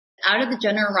out of the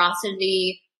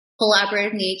generosity,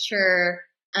 collaborative nature,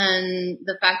 and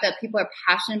the fact that people are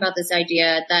passionate about this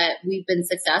idea that we've been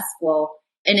successful.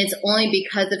 And it's only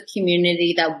because of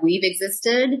community that we've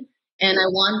existed. And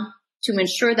I want to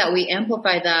ensure that we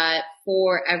amplify that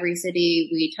for every city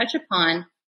we touch upon.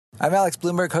 I'm Alex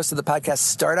Blumberg, host of the podcast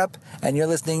Startup, and you're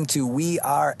listening to We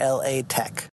Are LA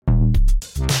Tech.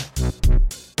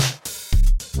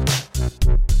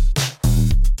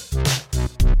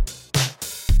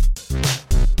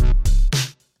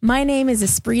 My name is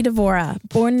Esprit Devora,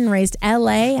 born and raised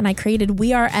LA, and I created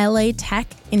We Are LA Tech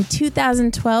in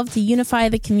 2012 to unify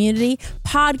the community.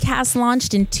 Podcast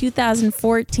launched in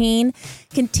 2014,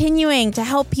 continuing to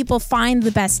help people find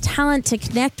the best talent, to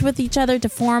connect with each other, to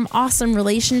form awesome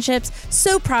relationships.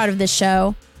 So proud of this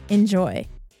show. Enjoy.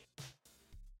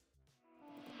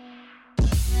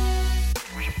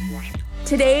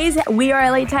 Today's We Are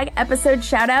LA Tech episode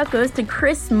shout out goes to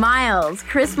Chris Miles.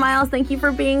 Chris Miles, thank you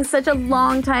for being such a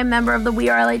longtime member of the We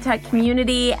Are LA Tech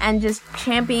community and just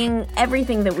championing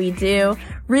everything that we do.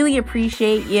 Really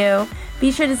appreciate you.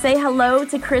 Be sure to say hello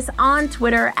to Chris on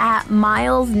Twitter at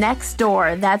Miles Next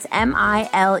Door. That's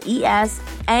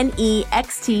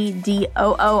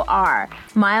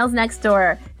MilesNextDoor. Miles Next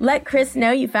Door. Let Chris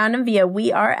know you found him via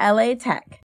We Are LA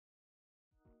Tech.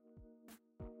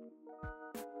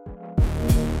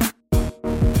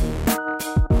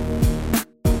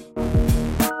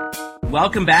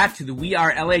 Welcome back to the We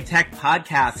Are LA Tech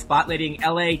podcast, spotlighting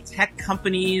LA tech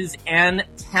companies and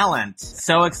talent.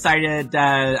 So excited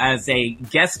as a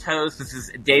guest host. This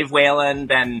is Dave Whalen,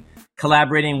 been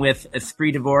collaborating with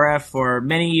Esprit Devora for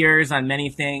many years on many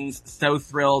things. So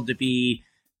thrilled to be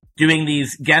doing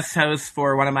these guest hosts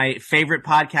for one of my favorite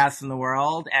podcasts in the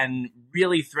world, and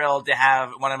really thrilled to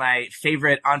have one of my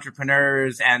favorite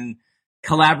entrepreneurs and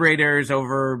collaborators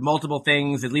over multiple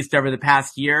things, at least over the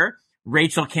past year,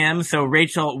 Rachel Kim. So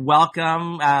Rachel,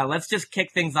 welcome. Let's just kick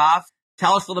things off.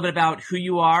 Tell us a little bit about who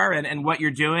you are and what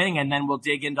you're doing, and then we'll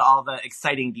dig into all the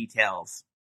exciting details.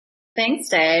 Thanks,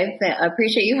 Dave. I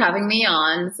appreciate you having me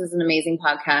on. This is an amazing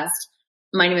podcast.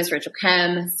 My name is Rachel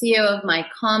Kim, CEO of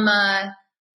MyComma.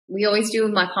 We always do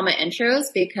MyComma intros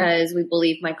because we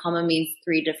believe MyComma means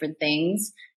three different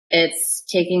things. It's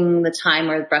taking the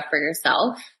time or the breath for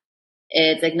yourself.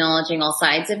 It's acknowledging all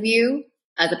sides of you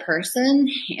as a person,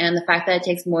 and the fact that it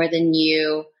takes more than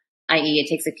you, i.e. it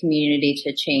takes a community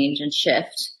to change and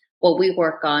shift what we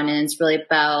work on. And it's really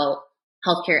about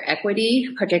healthcare equity,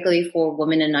 particularly for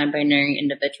women and non-binary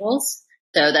individuals.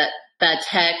 So that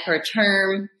tech or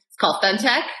term, it's called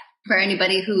femtech for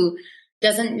anybody who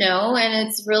doesn't know. And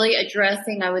it's really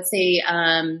addressing, I would say,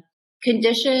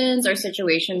 conditions or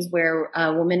situations where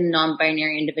women and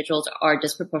non-binary individuals are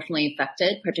disproportionately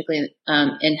affected, particularly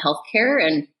in healthcare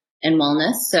and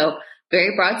wellness. So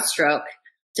very broad stroke.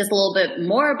 Just a little bit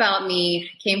more about me.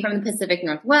 Came from the Pacific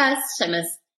Northwest.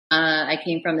 I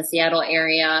came from the Seattle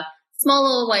area, small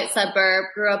little white suburb,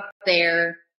 grew up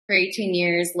there for 18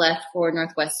 years, left for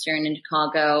Northwestern in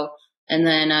Chicago. And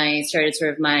then I started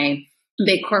sort of my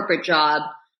big corporate job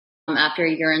after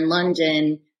a year in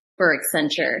London for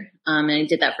Accenture. And I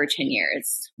did that for 10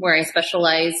 years, where I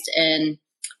specialized in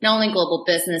not only global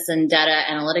business and data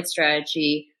analytics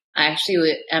strategy. I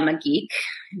actually am a geek,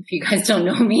 if you guys don't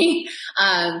know me.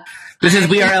 This is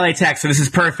We Are LA Tech, so this is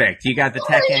perfect. You got the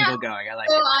tech angle going. I like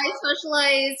it. I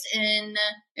specialized in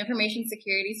information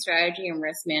security strategy and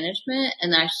risk management.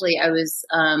 And actually, I was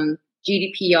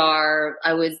GDPR.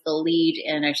 I was the lead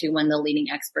and actually one of the leading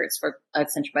experts for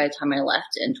Accenture by the time I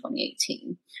left in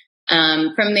 2018.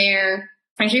 From there,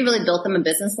 I actually really built them a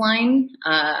business line.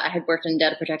 I had worked in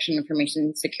data protection and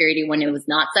information security when it was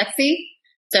not sexy.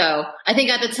 So I think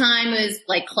at the time it was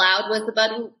like cloud was the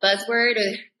buzzword,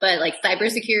 but like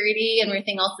cybersecurity and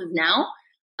everything else is now.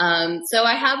 So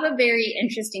I have a very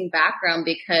interesting background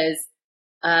because,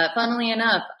 funnily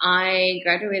enough, I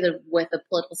graduated with a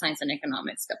political science and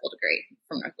economics double degree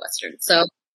from Northwestern. So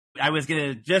I was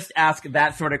going to just ask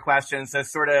that sort of question. So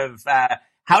sort of,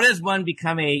 how does one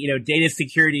become a, data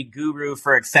security guru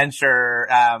for Accenture?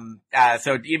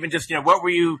 So even just, what were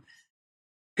you,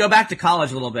 go back to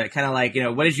college a little bit, kind of like,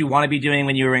 what did you want to be doing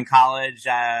when you were in college?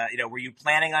 Were you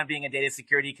planning on being a data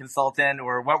security consultant,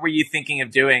 or what were you thinking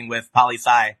of doing with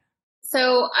poli-sci?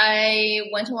 So I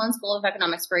went to London School of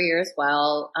Economics for a year as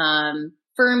well.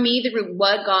 For me,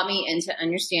 what got me into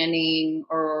understanding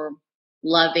or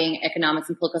loving economics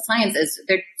and political science is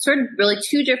they're sort of really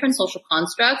two different social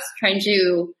constructs trying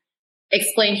to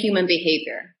explain human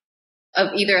behavior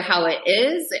of either how it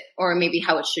is or maybe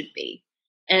how it should be.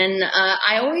 And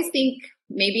I always think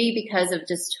maybe because of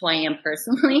just who I am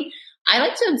personally, I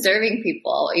like to observing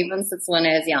people, even since when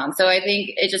I was young. So I think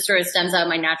it just sort of stems out of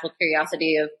my natural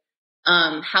curiosity of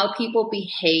how people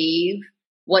behave,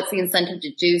 what's the incentive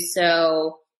to do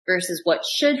so versus what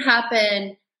should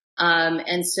happen.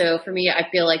 And so for me, I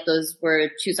feel like those were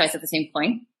two sides of the same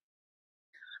coin.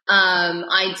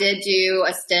 I did do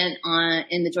a stint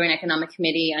in the Joint Economic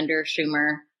Committee under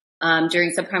Schumer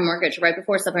during subprime mortgage, right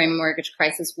before subprime mortgage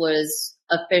crisis was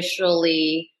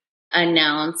officially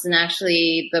announced. And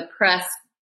actually that press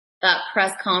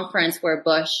conference where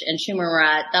Bush and Schumer were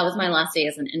at, that was my last day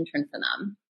as an intern for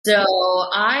them. So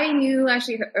I knew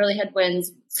actually early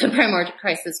headwinds, subprime mortgage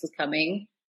crisis was coming.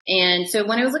 And so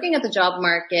when I was looking at the job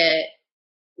market,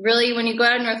 really when you go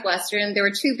out of Northwestern, there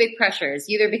were two big pressures.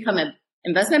 You either become an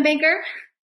investment banker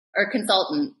or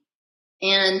consultant.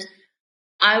 And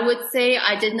I would say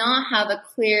I did not have a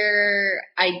clear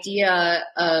idea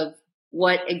of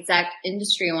what exact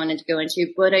industry I wanted to go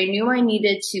into, but I knew I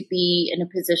needed to be in a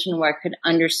position where I could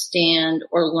understand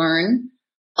or learn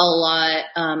a lot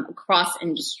across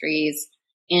industries,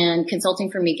 and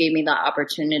consulting for me gave me that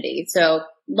opportunity. So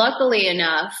luckily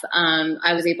enough,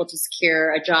 I was able to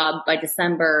secure a job by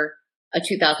December of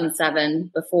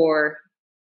 2007 before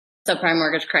subprime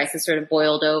mortgage crisis sort of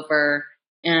boiled over.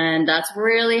 And that's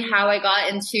really how I got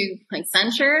into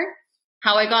Accenture.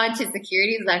 How I got into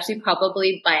security is actually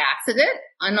probably by accident.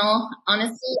 In all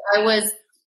honesty,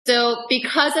 so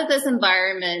because of this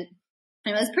environment,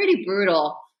 it was pretty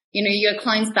brutal. You know, you have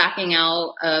clients backing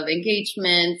out of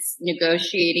engagements,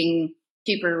 negotiating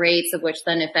cheaper rates, of which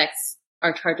then affects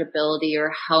our chargeability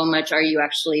or how much are you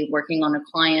actually working on a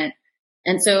client.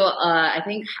 And so I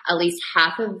think at least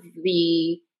half of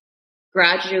the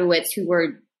graduates who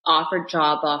were offered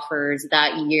job offers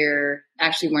that year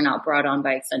actually were not brought on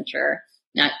by Accenture.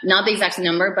 Not the exact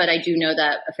number, but I do know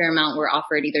that a fair amount were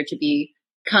offered either to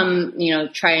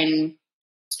try and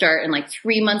start in like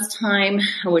 3 months time,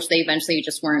 which they eventually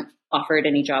just weren't offered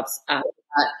any jobs after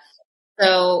that.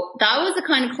 So that was the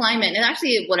kind of climate, and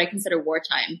actually what I consider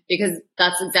wartime, because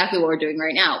that's exactly what we're doing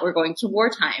right now. We're going to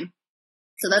wartime.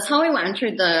 So that's how I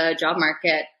entered the job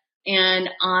market. And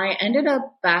I ended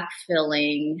up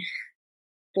backfilling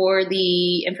for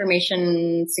the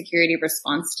information security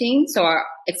response team. So our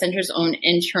Accenture's own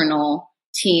internal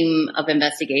team of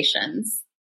investigations.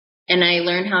 And I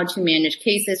learned how to manage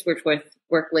cases, work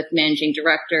with managing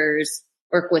directors,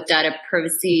 work with data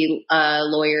privacy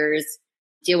lawyers,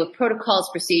 deal with protocols,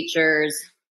 procedures.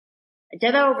 I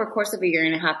did that over a course of a year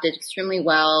and a half, did extremely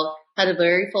well, had a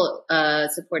very full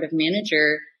supportive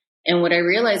manager. And what I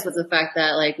realized was the fact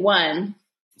that, like, one,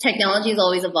 technology is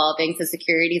always evolving, so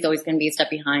security is always going to be a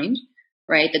step behind,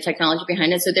 right? The technology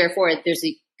behind it. So therefore, there's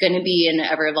going to be an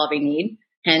ever-evolving need.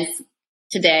 Hence,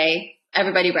 today,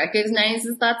 everybody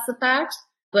recognizes that's the fact.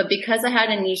 But because I had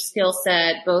a niche skill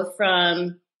set, both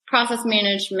from process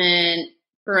management,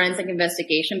 forensic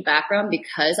investigation background,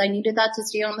 because I needed that to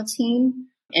stay on the team,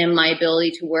 and my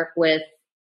ability to work with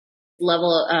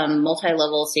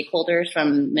multi-level stakeholders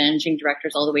from managing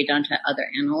directors all the way down to other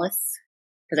analysts,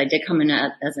 because I did come in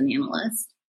as an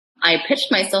analyst. I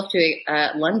pitched myself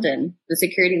to London, the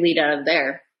security lead out of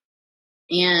there.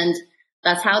 And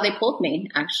that's how they pulled me,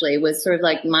 actually, was sort of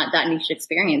like that niche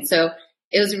experience. So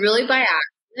it was really by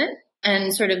accident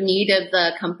and sort of need of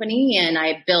the company. And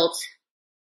I built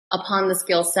upon the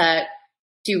skill set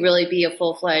to really be a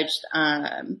full-fledged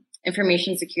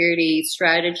information security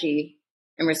strategy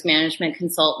and risk management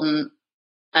consultant,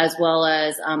 as well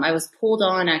as I was pulled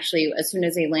on actually as soon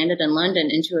as they landed in London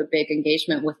into a big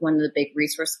engagement with one of the big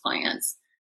resource clients.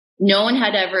 No one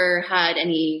had ever had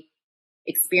any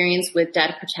experience with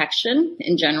data protection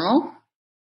in general.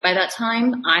 By that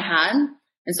time, I had.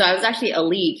 And so I was actually a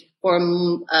lead for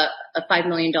a $5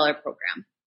 million program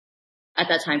at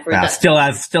that time.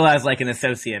 Still as like an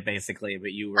associate, basically,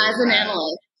 but you were as an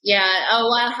analyst. Yeah. Oh,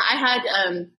 well, I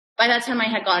had by that time I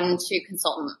had gotten to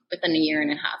consultant within a year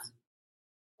and a half.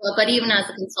 But even as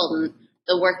a consultant,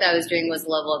 the work that I was doing was the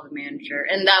level of a manager,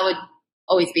 and that would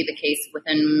always be the case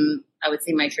within, I would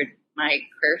say, my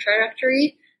career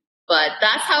trajectory. But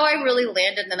that's how I really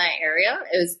landed in that area.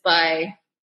 It was by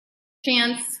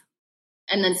chance,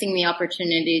 and then seeing the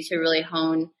opportunity to really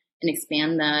hone and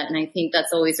expand that. And I think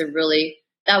that's always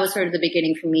that was sort of the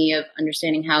beginning for me of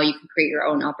understanding how you can create your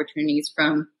own opportunities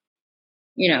from,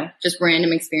 just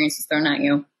random experiences thrown at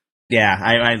you. Yeah,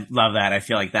 I love that. I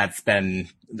feel like that's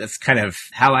kind of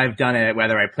how I've done it,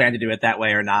 whether I plan to do it that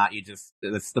way or not. It's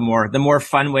the more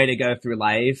fun way to go through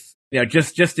life.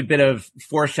 Just a bit of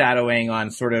foreshadowing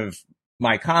on sort of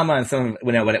my comma and some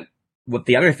of, what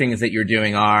the other things that you're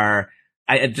doing are.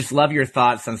 I just love your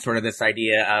thoughts on sort of this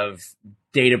idea of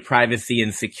data privacy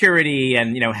and security,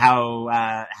 and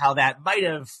how that might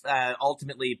have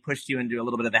ultimately pushed you into a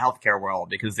little bit of the healthcare world,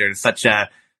 because there's such a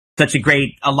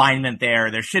great alignment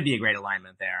there. There should be a great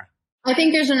alignment there. I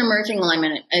think there's an emerging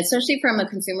alignment, especially from a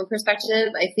consumer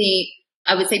perspective.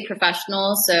 I would say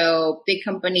professional. So big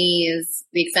companies,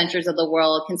 the Accentures of the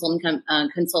world,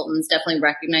 consultants definitely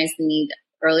recognize the need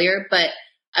earlier. But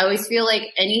I always feel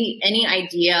like any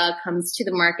idea comes to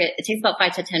the market, it takes about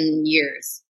 5 to 10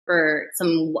 years for a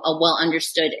well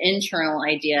understood internal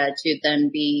idea to then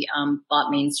be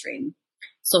bought mainstream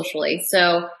socially.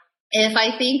 So if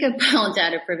I think about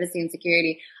data privacy and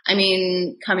security,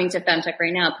 coming to femtech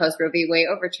right now, post Roe v. Wade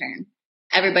overturn,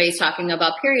 everybody's talking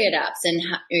about period apps and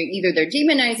either they're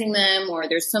demonizing them or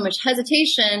there's so much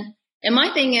hesitation. And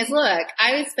my thing is, look,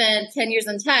 I spent 10 years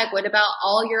in tech. What about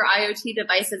all your IoT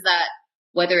devices that,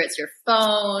 whether it's your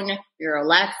phone, your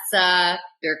Alexa,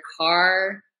 your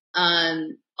car,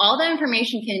 all that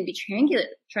information can be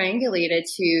triangulated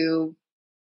to,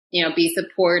 be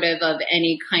supportive of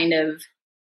any kind of,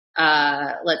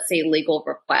 let's say, legal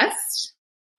request.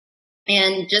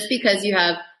 And just because you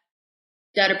have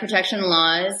data protection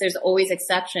laws, there's always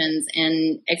exceptions,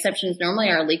 and exceptions normally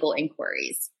are legal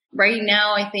inquiries. Right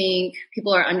now, I think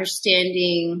people are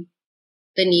understanding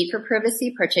the need for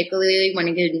privacy, particularly when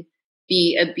it can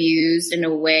be abused in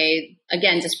a way,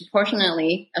 again,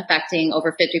 disproportionately affecting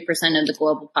over 50% of the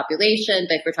global population.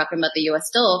 But if we're talking about the US,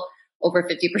 still over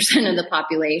 50% of the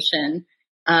population,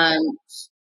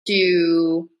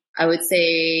 to, I would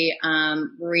say,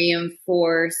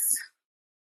 reinforce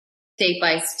state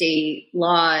by state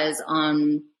laws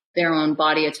on their own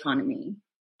body autonomy.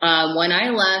 When I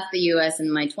left the US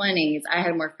in my 20s, I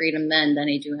had more freedom then than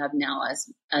I do have now as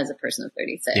a person of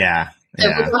 36. Yeah. So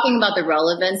if we're talking about the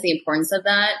relevance, the importance of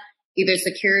that, either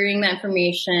securing the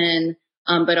information,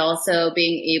 but also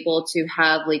being able to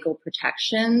have legal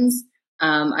protections.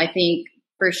 I think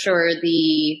for sure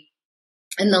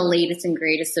in the latest and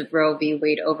greatest of Roe v.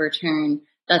 Wade overturn,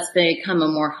 that's become a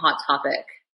more hot topic,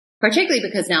 particularly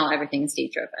because now everything is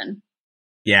state driven.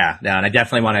 Yeah, no, and I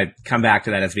definitely want to come back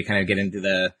to that as we kind of get into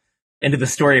the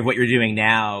story of what you're doing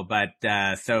now. But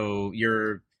so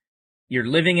you're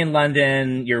living in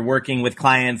London, you're working with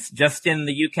clients just in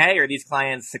the UK, or these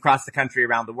clients across the country,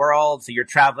 around the world. So you're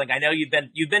traveling. I know you've been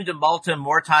to Malta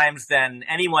more times than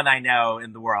anyone I know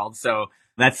in the world. So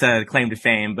that's a claim to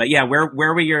fame. But yeah, where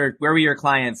were your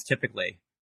clients typically?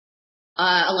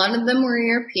 A lot of them were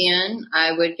European.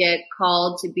 I would get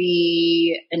called to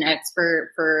be an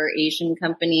expert for Asian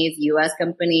companies, US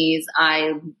companies.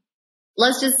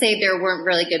 Let's just say there weren't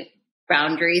really good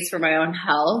boundaries for my own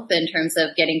health in terms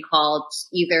of getting called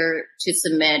either to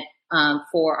submit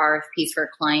for RFPs for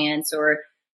clients or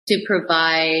to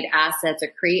provide assets or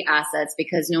create assets,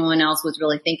 because no one else was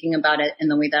really thinking about it in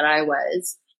the way that I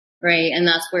was. Right. And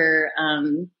that's where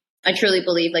I truly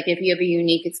believe, like, if you have a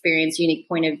unique experience, unique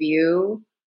point of view,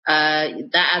 that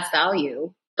adds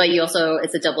value. But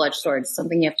it's a double-edged sword. It's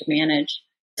something you have to manage.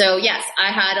 So yes,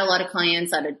 I had a lot of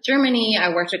clients out of Germany.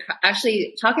 I worked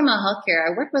actually talking about healthcare.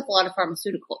 I worked with a lot of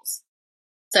pharmaceuticals.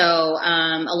 So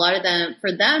a lot of them,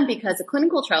 for them, because of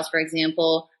clinical trials, for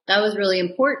example, that was really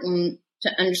important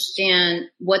to understand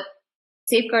what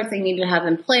safeguards they needed to have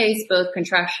in place, both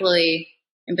contractually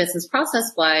and business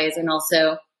process wise, and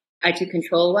also IT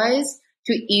control wise,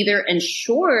 to either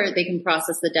ensure they can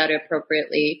process the data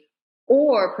appropriately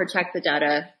or protect the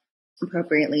data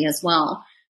appropriately as well.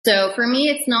 So for me,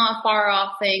 it's not a far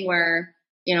off thing where,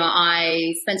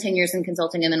 I spent 10 years in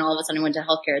consulting and then all of a sudden I went to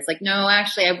healthcare. It's like, no,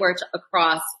 actually I've worked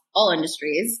across all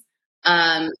industries,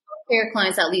 healthcare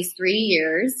clients at least 3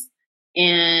 years.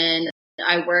 And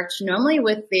I worked normally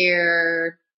with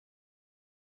their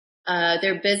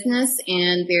business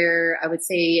and their, I would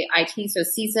say, IT, so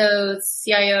CISOs,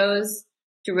 CIOs,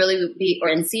 to really be,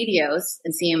 and CDOs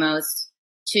and CMOs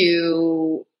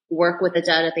to work with the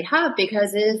data they have,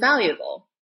 because it is valuable.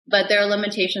 But there are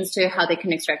limitations to how they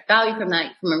can extract value from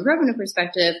that from a revenue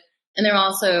perspective. And there are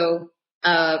also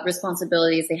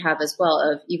responsibilities they have as well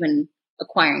of even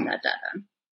acquiring that data.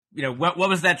 What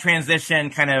was that transition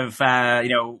kind of,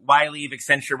 why leave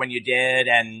Accenture when you did?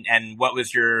 And what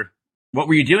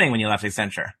were you doing when you left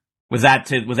Accenture? Was that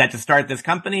to start this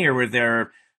company, or was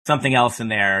there something else in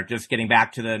there, just getting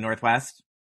back to the Northwest?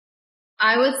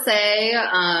 I would say,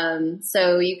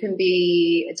 so you can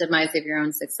be a demise of your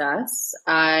own success.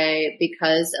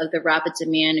 Because of the rapid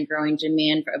demand and growing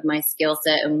demand of my skill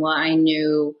set and what I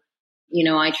knew,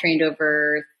 I trained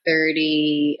over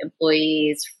 30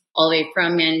 employees, all the way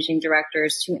from managing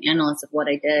directors to analysts of what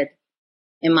I did.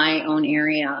 in my own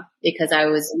area because I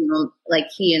was, like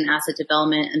key in asset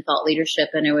development and thought leadership.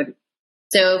 And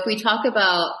so if we talk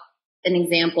about an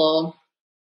example,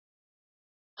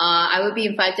 I would be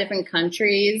in 5 different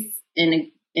countries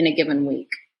in a given week.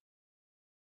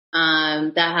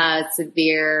 That had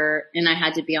severe, and I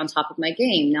had to be on top of my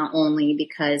game, not only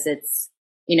because it's,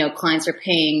 clients are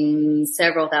paying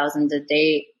several thousands a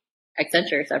day,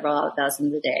 Accenture, several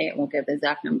thousands a day. I won't give the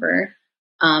exact number,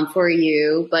 for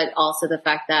you, but also the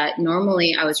fact that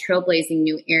normally I was trailblazing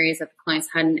new areas that the clients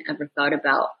hadn't ever thought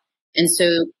about. And so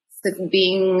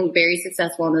being very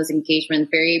successful in those engagements,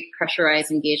 very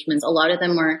pressurized engagements, a lot of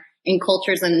them were in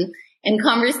cultures and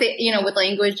conversation, with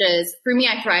languages. For me,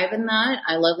 I thrive in that.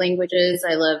 I love languages.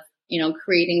 I love,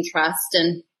 creating trust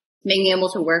and being able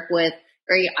to work with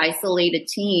very isolated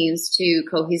teams to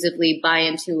cohesively buy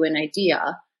into an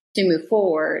idea to move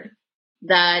forward.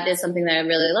 That is something that I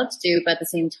really love to do. But at the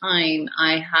same time,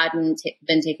 I hadn't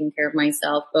been taking care of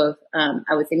myself, both,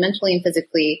 I would say mentally and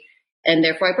physically. And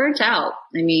therefore I burnt out.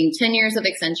 10 years of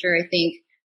Accenture, I think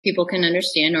people can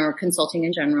understand, or consulting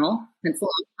in general. It's a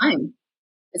long time.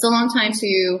 It's a long time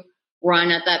to run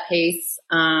at that pace.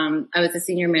 I was a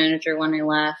senior manager when I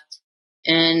left,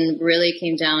 and really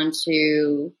came down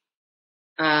to,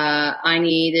 I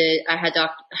had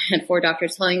 4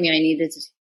 doctors telling me I needed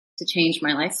to change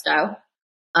my lifestyle.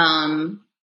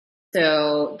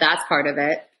 So that's part of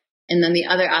it. And then the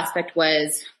other aspect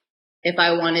was, if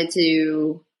I wanted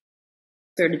to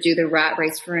sort of do the rat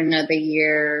race for another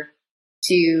year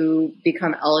to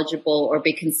become eligible or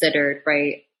be considered,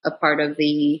 right, a part of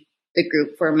the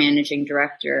group for managing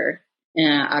director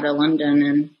out of London.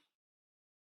 And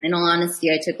in all honesty,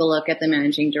 I took a look at the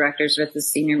managing directors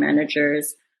versus senior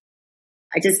managers.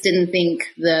 I just didn't think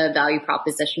the value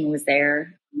proposition was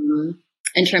there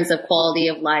in terms of quality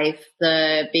of life.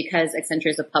 Because Accenture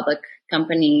is a public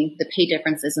company, the pay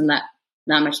difference isn't that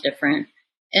much different.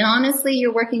 And honestly,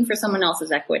 you're working for someone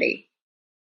else's equity.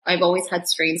 I've always had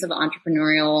strains of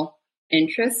entrepreneurial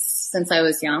interests since I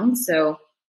was young. So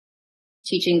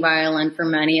teaching violin for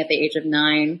many at the age of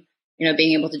 9,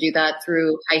 being able to do that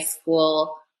through high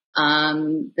school.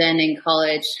 Then in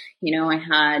college, I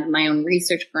had my own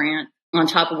research grant on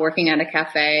top of working at a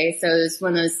cafe. So it was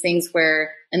one of those things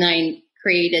where, and then I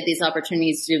created these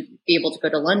opportunities to be able to go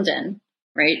to London,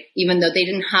 right? Even though they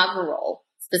didn't have a role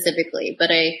specifically,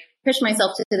 but I pitched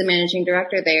myself to the managing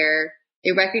director there.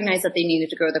 They recognized that they needed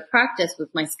to grow the practice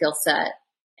with my skill set.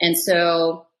 And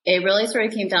so it really sort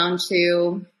of came down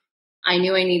to, I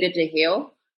knew I needed to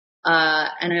heal.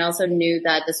 And I also knew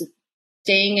that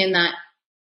staying in that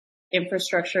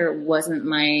infrastructure wasn't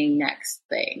my next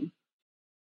thing.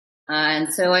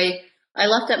 And so I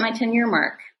left at my 10-year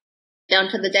mark, down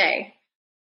to the day.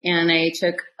 And I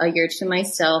took a year to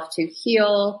myself to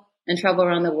heal and travel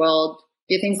around the world,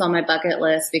 do things on my bucket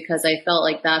list, because I felt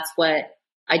like that's what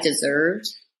I deserved,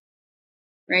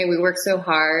 right? We work so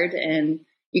hard, and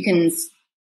it's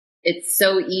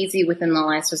so easy within the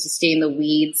life just to stay in the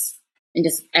weeds and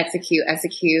just execute.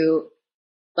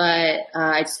 But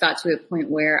I just got to a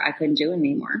point where I couldn't do it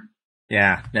anymore.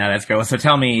 Yeah, no, that's great. So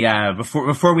tell me,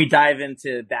 before we dive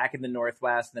into back in the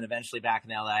Northwest and then eventually back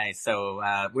in LA. So,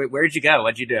 where did you go?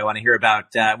 What'd you do? I want to hear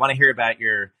about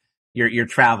your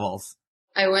travels.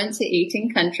 I went to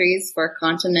 18 countries, 4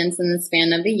 continents in the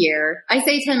span of a year. I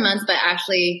say 10 months, but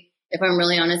actually, if I'm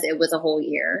really honest, it was a whole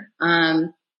year.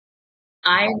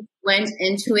 I went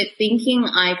into it thinking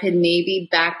I could maybe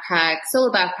solo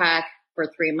backpack for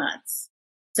 3 months.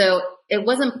 So it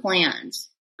wasn't planned,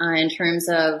 in terms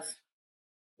of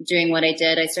doing what I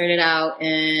did. I started out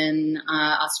in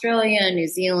Australia, New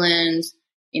Zealand,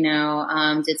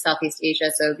 did Southeast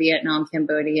Asia, so Vietnam,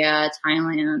 Cambodia,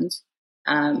 Thailand,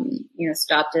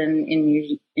 stopped in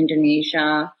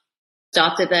Indonesia,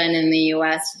 stopped then in the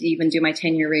US to even do my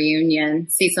 10-year reunion,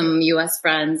 see some US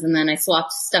friends, and then I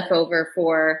swapped stuff over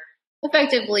for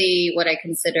effectively what I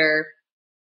consider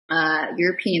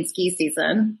European ski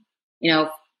season,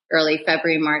 early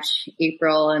February, March,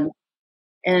 April, and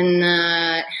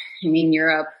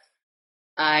Europe,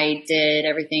 I did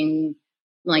everything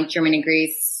like Germany,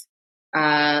 Greece,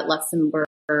 Luxembourg,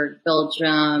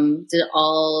 Belgium, did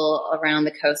all around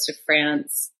the coast of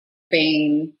France,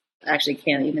 Spain. Actually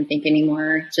can't even think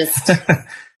anymore. Just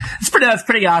that's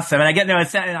pretty awesome. And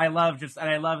I love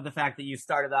the fact that you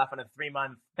started off on a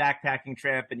 3-month backpacking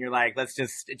trip, and you're like, it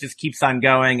just keeps on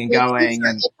going and going. It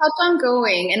kept on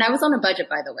going. And I was on a budget,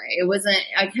 by the way.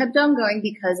 I kept on going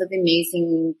because of the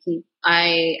amazing people.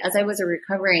 As I was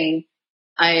recovering,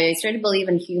 I started to believe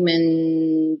in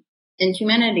humanity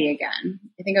again.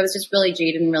 I think I was just really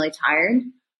jaded and really tired.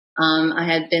 I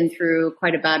had been through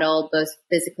quite a battle, both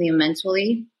physically and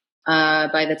mentally,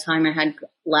 by the time I had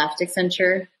left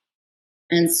Accenture.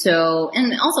 And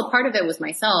also part of it was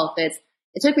myself. It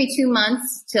took me 2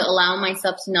 months to allow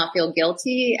myself to not feel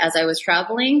guilty as I was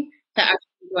traveling, to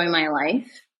actually enjoy my life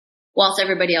whilst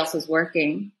everybody else was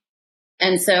working.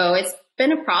 And so it's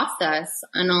been a process.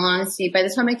 In all honesty, by the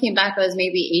time I came back, I was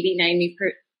maybe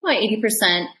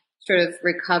 80% sort of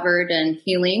recovered and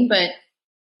healing. But,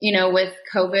 with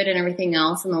COVID and everything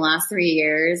else in the last 3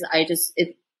 years, I just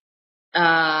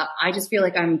feel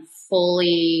like I'm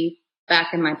fully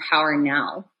back in my power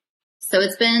now. So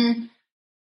it's been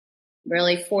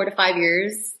really 4 to 5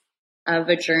 years of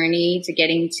a journey to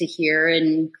getting to here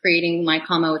and creating My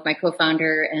Kama with my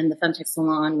co-founder and the Femtech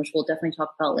Salon, which we'll definitely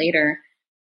talk about later.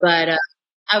 But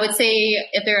I would say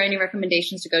if there are any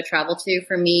recommendations to go travel to,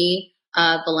 for me,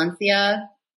 Valencia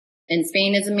in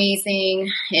Spain is amazing.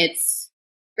 It's a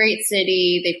great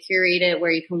city. They've curated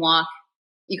where you can walk.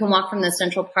 You can walk from the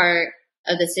central part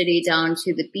of the city down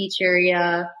to the beach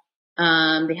area.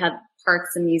 They have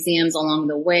parks and museums along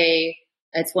the way.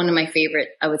 It's one of my favorite,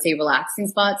 I would say, relaxing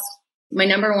spots. My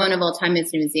number one of all time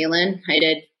is New Zealand. I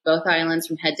did both islands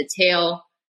from head to tail,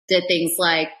 did things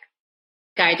like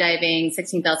skydiving,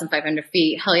 16,500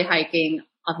 feet, heli hiking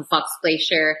off of Fox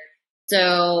Glacier.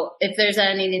 So if there's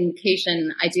any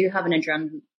indication, I do have an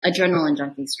adrenaline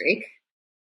junkie streak,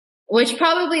 which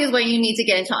probably is what you need to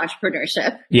get into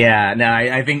entrepreneurship. Yeah, no,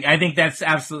 I think that's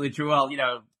absolutely true. Well,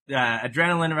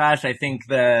 adrenaline rush, I think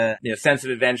the sense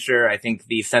of adventure, I think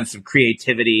the sense of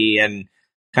creativity and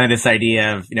kind of this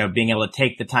idea of, being able to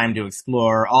take the time to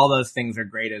explore, all those things are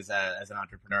great as an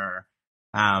entrepreneur.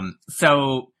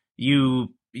 So you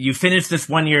finish this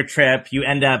 1 year trip, you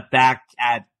end up back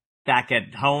at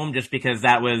home just because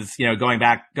that was, going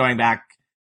back to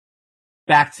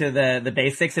the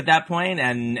basics at that point,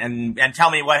 and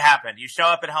tell me what happened. You show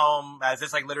up at home. Is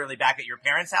this like literally back at your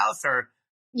parents' house, or?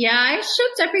 Yeah, I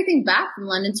shipped everything back from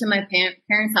London to my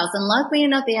parents' house, and luckily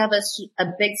enough, they have a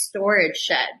big storage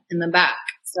shed in the back,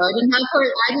 so I didn't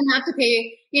have to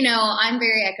pay. I'm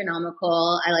very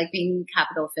economical. I like being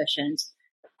capital efficient.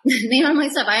 Me on my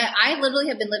stuff. I literally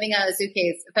have been living out of a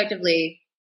suitcase effectively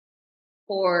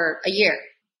for a year,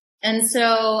 and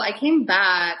so I came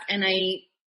back, and I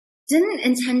didn't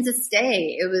intend to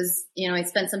stay. It was, I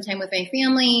spent some time with my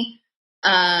family.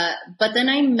 But then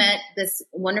I met this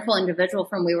wonderful individual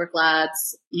from WeWork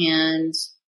Labs, and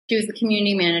she was the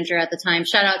community manager at the time.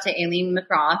 Shout out to Aileen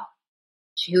McGraw,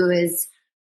 who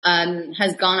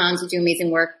has gone on to do amazing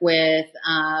work with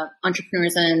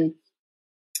entrepreneurs and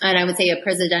I would say a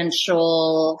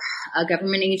presidential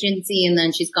government agency. And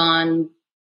then she's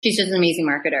just an amazing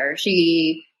marketer.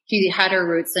 She had her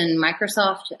roots in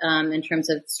Microsoft in terms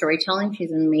of storytelling.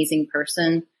 She's an amazing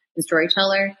person and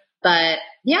storyteller. But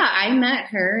yeah, I met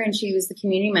her, and she was the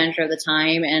community manager at the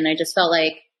time. And I just felt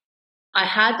like I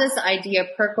had this idea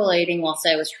percolating whilst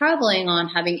I was traveling on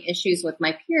having issues with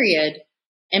my period,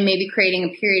 and maybe creating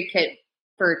a period kit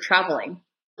for traveling.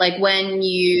 Like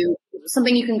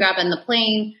something you can grab on the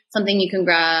plane, something you can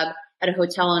grab at a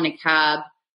hotel in a cab,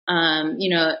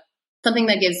 something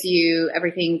that gives you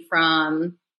everything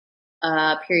from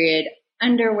period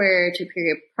underwear to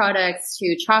period products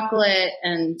to chocolate,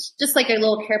 and just like a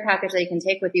little care package that you can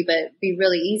take with you, but be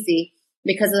really easy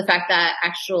because of the fact that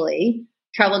actually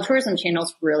travel and tourism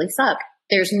channels really suck.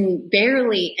 There's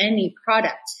barely any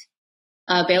product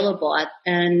available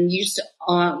and you just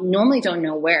normally don't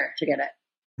know where to get it.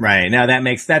 Right. Now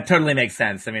that totally makes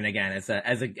sense. I mean, again, as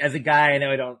a guy, I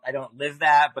know I don't live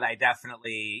that, but I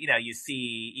definitely, you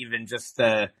see even just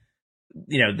the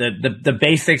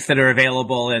basics that are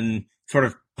available in sort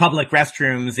of public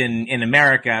restrooms in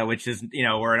America, which is,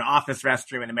 or an office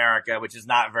restroom in America, which is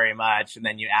not very much. And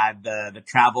then you add the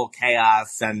travel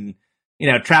chaos and,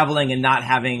 traveling and not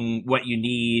having what you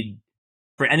need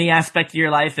for any aspect of your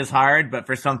life is hard, but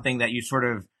for something that you sort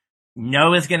of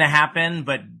know is going to happen,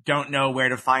 but don't know where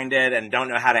to find it and don't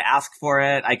know how to ask for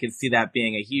it, I could see that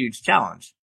being a huge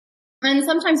challenge. And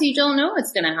sometimes you don't know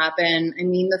what's going to happen. I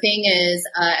mean, the thing is,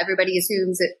 everybody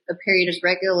assumes that a period is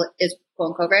quote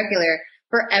unquote regular.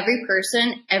 For every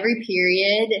person, every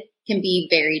period can be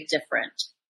very different.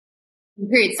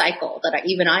 Period cycle that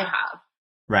even I have.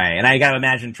 Right. And I got to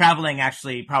imagine traveling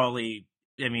actually probably,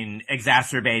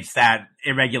 exacerbates that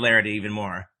irregularity even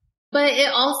more. But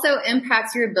it also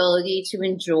impacts your ability to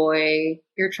enjoy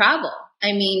your travel.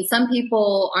 I mean, some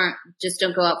people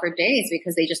don't go out for days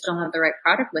because they just don't have the right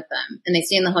product with them, and they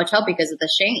stay in the hotel because of the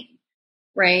shame,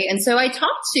 right? And so I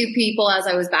talked to people as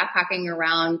I was backpacking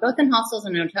around, both in hostels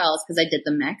and hotels, because I did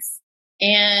the mix.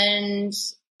 And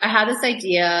I had this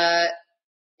idea.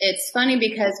 it's funny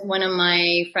because one of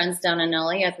my friends down in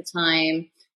LA at the time,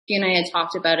 she and I had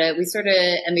talked about it. We sort of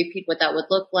MVP'd what that would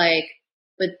look like,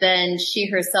 but then she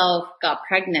herself got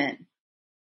pregnant.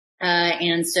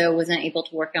 And so wasn't able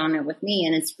to work on it with me.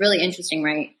 And it's really interesting,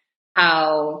 right?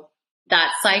 How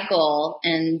that cycle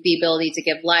and the ability to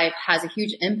give life has a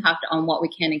huge impact on what we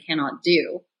can and cannot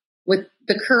do with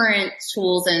the current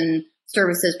tools and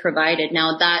services provided.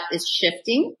 Now that is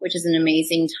shifting, which is an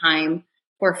amazing time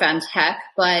for femtech,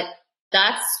 but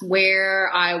that's where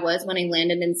I was when I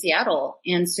landed in Seattle.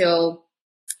 And so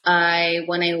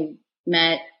when I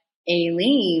met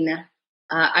Aileen,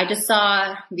 I just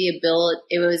saw the ability,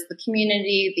 it was the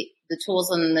community, the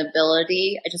tools and the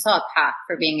ability. I just saw a path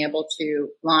for being able to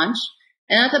launch.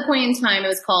 And at the point in time, it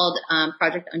was called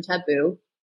Project Untaboo.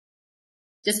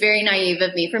 Just very naive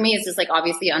of me. For me, it's just like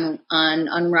obviously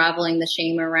unraveling the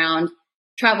shame around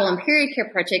travel and period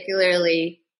care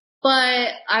particularly. But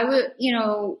I would,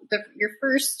 your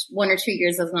first 1 or 2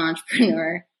 years as an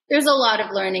entrepreneur, there's a lot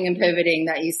of learning and pivoting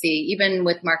that you see, even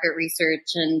with market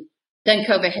research. And then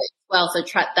COVID hit as well, so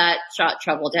that shot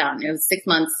travel down. It was 6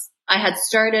 months. I had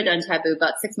started Untaboo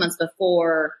about 6 months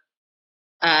before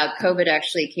COVID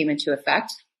actually came into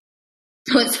effect.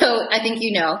 So I think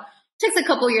it takes a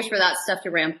couple years for that stuff to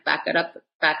ramp back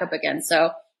up again.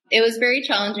 So it was a very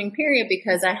challenging period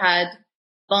because I had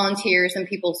volunteers and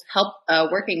people help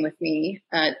working with me,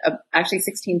 actually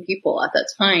 16 people at that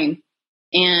time.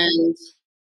 And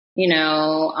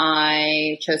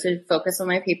I chose to focus on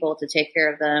my people, to take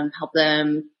care of them, help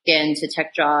them get into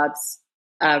tech jobs,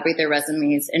 read their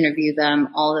resumes, interview them,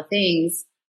 all the things.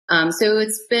 So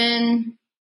it's been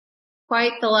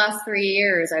quite the last 3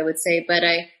 years, I would say. But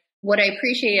what I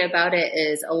appreciate about it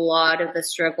is a lot of the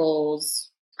struggles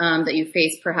that you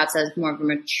face perhaps as more of a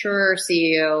mature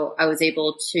CEO, I was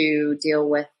able to deal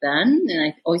with then. And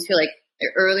I always feel like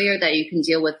the earlier that you can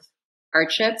deal with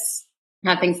hardships,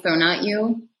 have things thrown at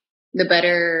you, the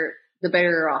better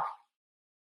you're off.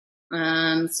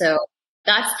 So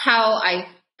that's how I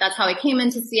came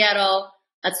into Seattle.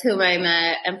 That's who I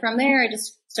met. And from there, I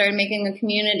just started making a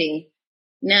community.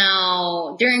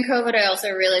 Now, during COVID, I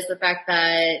also realized the fact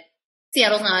that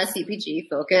Seattle's not a CPG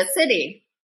focused city.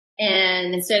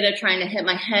 And instead of trying to hit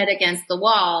my head against the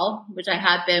wall, which I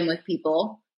have been with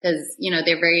people, because,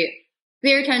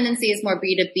 their tendency is more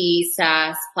B2B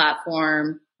SaaS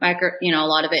platform, a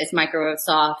lot of it is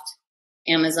Microsoft,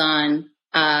 Amazon,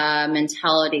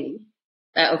 mentality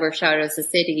that overshadows the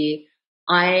city.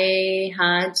 I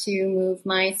had to move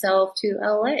myself to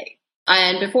LA.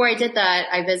 And before I did that,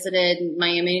 I visited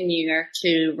Miami and New York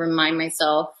to remind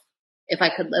myself if I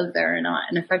could live there or not.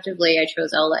 And effectively, I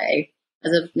chose LA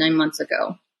as of 9 months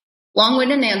ago.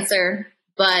 Long-winded answer,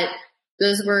 but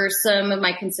those were some of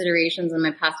my considerations on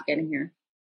my path to getting here.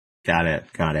 Got it.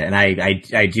 And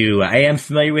I am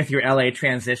familiar with your LA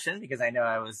transition because I know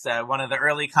I was one of the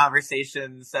early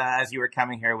conversations as you were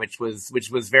coming here, which was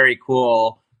very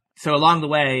cool. So along the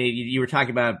way, you were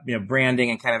talking about, branding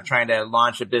and kind of trying to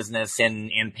launch a business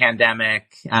in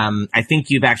pandemic. I think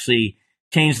you've actually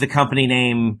changed the company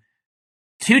name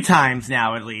 2 times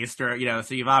now, at least, or,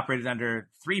 so you've operated under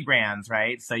 3 brands,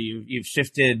 right? So you've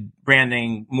shifted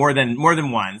branding more than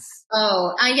once.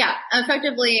 Oh, yeah.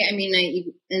 Effectively,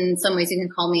 in some ways you can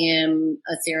call me a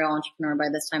serial entrepreneur by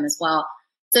this time as well.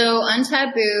 So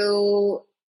Untaboo,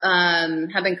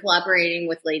 have been collaborating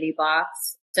with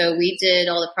Ladybox. So we did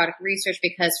all the product research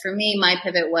because for me, my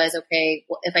pivot was, okay,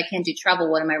 well, if I can't do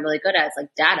travel, what am I really good at? It's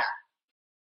like data.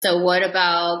 So what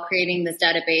about creating this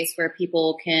database where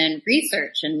people can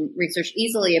research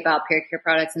easily about period care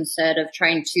products instead of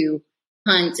trying to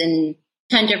hunt in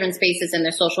 10 different spaces in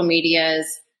their social medias?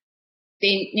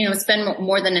 They, spend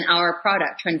more than an hour a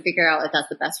product trying to figure out if that's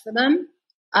the best for them.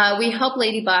 We help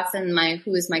Ladybox and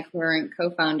who is my current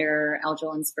co-founder,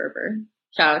 Aljolyn Sperber.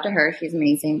 Shout out to her. She's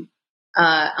amazing.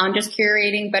 On just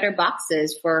curating better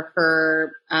boxes for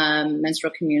her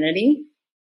menstrual community.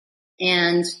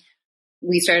 And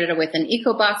we started with an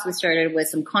eco box. We started with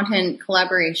some content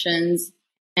collaborations.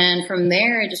 And from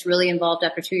there, it just really involved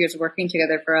after 2 years of working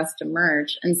together for us to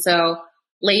merge. And so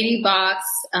Ladybox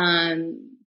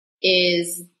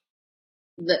it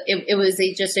was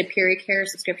just a period care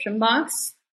subscription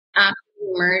box. After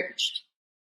we merged,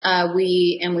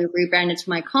 we rebranded to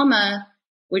MyComma,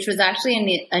 which was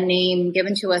actually a name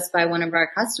given to us by one of our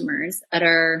customers at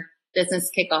our business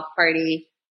kickoff party,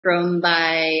 thrown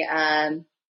by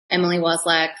Emily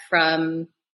Woslak from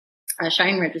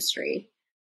Shine Registry.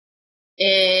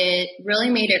 It really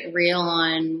made it real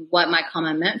on what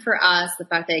MyComma meant for us, the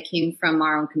fact that it came from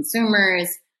our own consumers,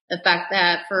 the fact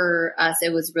that for us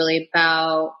it was really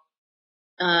about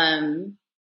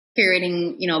period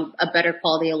creating, a better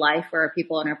quality of life for our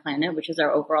people and our planet, which is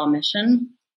our overall mission.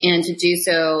 And to do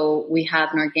so, we have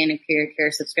an organic period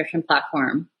care subscription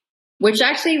platform, which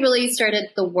actually really started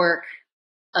the work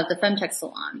of the Femtech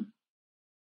Salon.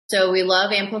 So we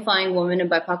love amplifying women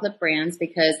and BIPOC brands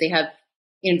because they have,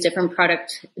 different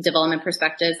product development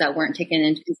perspectives that weren't taken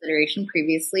into consideration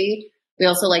previously. We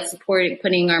also like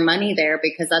putting our money there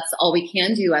because that's all we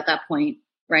can do at that point,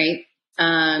 right?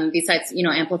 Besides,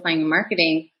 amplifying and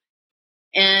marketing,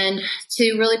 and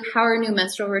to really power new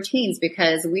menstrual routines,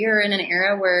 because we are in an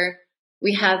era where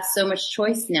we have so much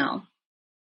choice now,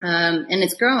 and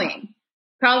it's growing.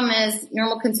 Problem is,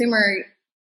 normal consumer,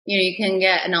 you can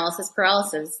get analysis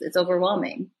paralysis. It's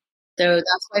overwhelming. So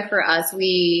that's why for us,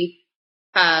 we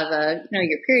have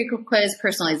your period quiz.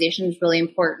 Personalization is really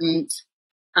important.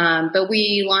 But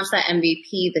we launched that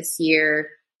MVP this year.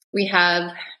 We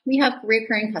have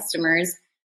recurring customers,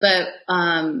 but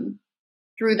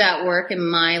through that work and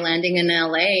my landing in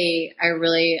LA, I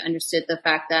really understood the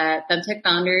fact that Femtech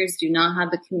founders do not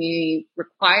have the community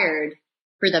required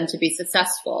for them to be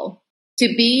successful. To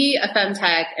be a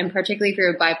Femtech, and particularly if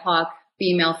you're a BIPOC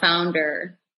female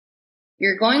founder,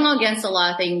 you're going against a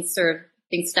lot of things, sort of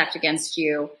things stacked against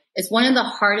you. It's one of the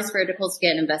hardest verticals to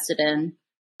get invested in.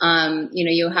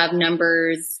 You have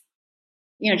numbers,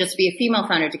 just to be a female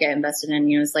founder to get invested in,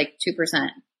 it's like 2%.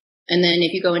 And then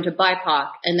if you go into BIPOC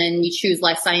and then you choose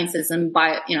life sciences and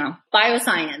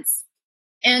bioscience.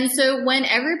 And so when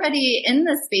everybody in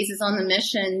this space is on the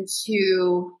mission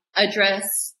to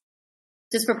address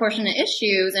disproportionate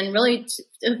issues and really to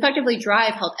effectively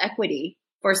drive health equity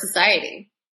for society,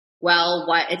 well,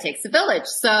 it takes a village.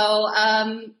 So,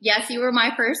 yes, you were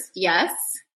my first yes,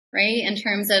 right? In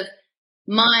terms of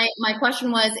my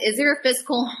question was, is there a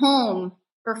physical home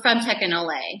for Femtech in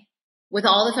LA with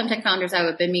all the Femtech founders I would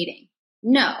have been meeting?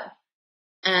 No.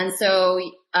 And so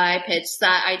I pitched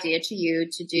that idea to you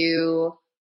to do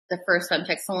the first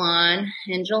Femtech Salon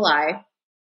in July.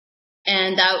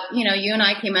 And that, you and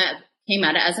I came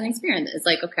at it as an experiment. It's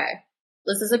like, okay,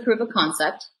 this is a proof of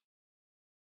concept.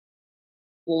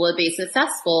 Will it be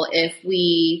successful if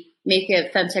we make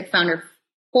it Femtech founder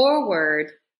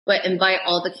forward, but invite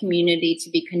all the community to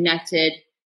be connected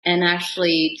and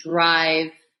actually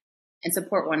drive and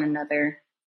support one another?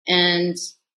 And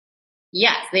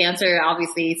yes, the answer,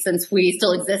 obviously, since we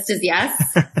still exist, is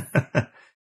yes.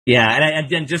 Yeah,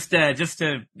 and just to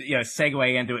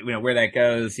segue into where that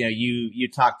goes. You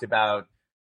talked about,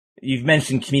 you've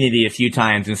mentioned community a few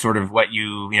times and sort of what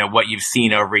you've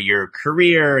seen over your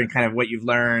career and kind of what you've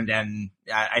learned. And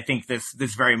I think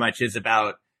this very much is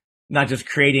about not just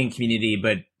creating community,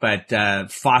 but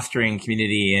fostering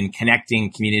community and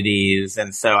connecting communities.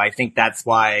 And so I think that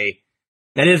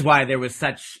is why there was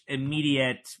such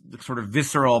immediate, sort of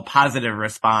visceral, positive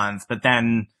response. But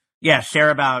then, share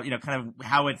about, kind of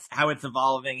how it's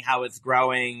evolving, how it's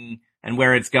growing, and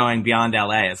where it's going beyond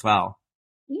LA as well.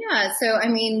 Yeah. So,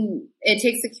 it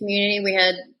takes a community. We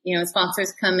had,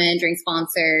 sponsors come in, drink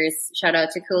sponsors. Shout out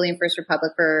to Cooley and First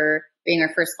Republic for being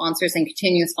our first sponsors and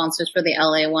continuous sponsors for the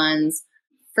LA ones.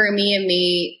 For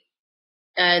me,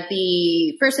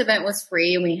 the first event was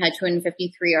free and we had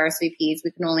 253 RSVPs.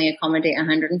 We can only accommodate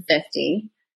 150.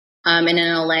 And in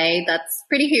LA, that's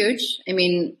pretty huge.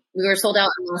 We were sold out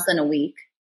in less than a week.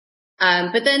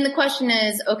 But then the question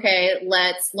is, okay,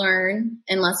 let's learn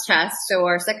and let's test. So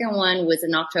our second one was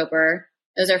in October.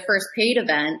 It was our first paid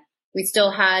event. We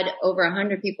still had over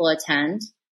 100 people attend,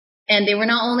 and they were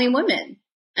not only women.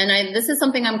 And this is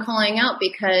something I'm calling out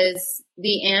because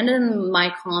the and in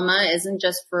my comma isn't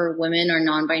just for women or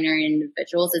non-binary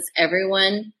individuals. It's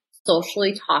everyone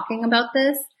socially talking about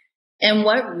this. And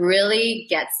what really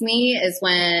gets me is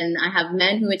when I have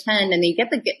men who attend and they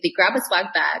grab a swag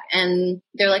bag and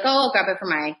they're like, oh, I'll grab it for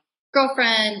my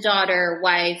girlfriend, daughter,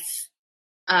 wife,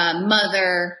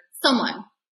 mother, someone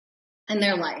in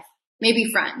their life,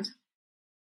 maybe friend.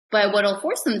 But what it'll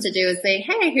force them to do is say,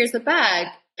 hey, here's the bag.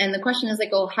 And the question is like,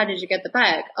 oh, how did you get the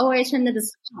bag? Oh, I attended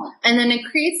this. And then it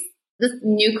creates this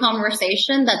new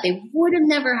conversation that they would have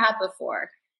never had before.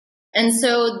 And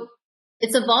so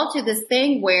it's evolved to this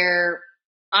thing where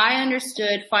I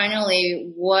understood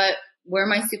finally where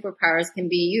my superpowers can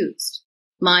be used.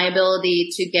 My ability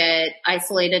to get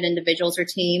isolated individuals or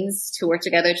teams to work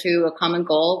together to a common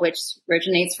goal, which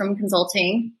originates from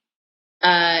consulting.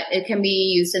 It can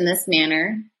be used in this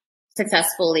manner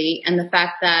successfully. And the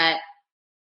fact that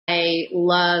I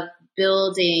love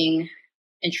building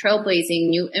and trailblazing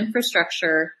new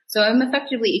infrastructure. So I'm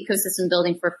effectively ecosystem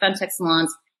building for Femtech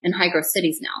salons in high growth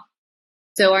cities now.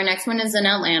 So our next one is in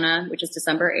Atlanta, which is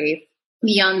December 8th.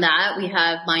 Beyond that, we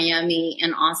have Miami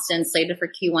and Austin slated for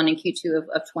Q1 and Q2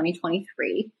 of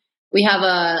 2023. We have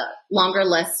a longer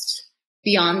list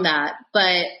beyond that,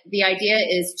 but the idea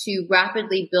is to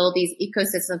rapidly build these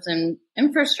ecosystems and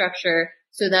infrastructure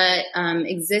so that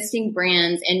existing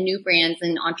brands and new brands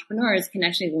and entrepreneurs can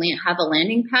actually have a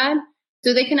landing pad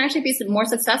so they can actually be more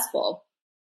successful.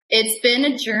 It's been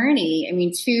a journey. I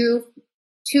mean, two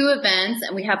events,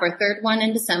 and we have our third one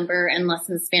in December in less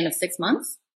than the span of 6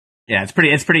 months. Yeah, it's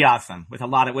pretty awesome with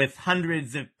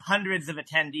hundreds of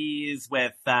attendees,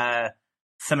 with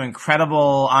some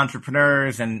incredible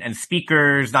entrepreneurs and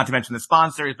speakers, not to mention the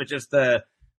sponsors, but just the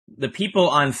people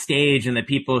on stage and the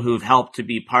people who've helped to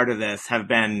be part of this have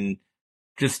been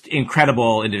just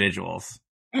incredible individuals.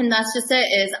 And that's just it,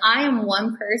 is I am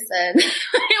one person.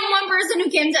 I am one person who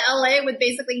came to LA with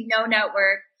basically no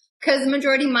network, because the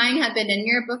majority of mine had been in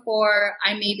Europe before.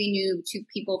 I maybe knew 2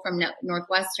 people from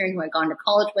Northwestern who I'd gone to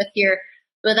college with here,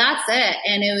 but that's it.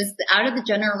 And it was out of the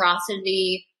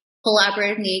generosity,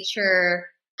 collaborative nature,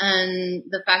 and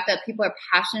the fact that people are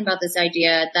passionate about this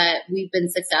idea that we've been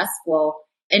successful.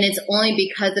 And it's only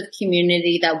because of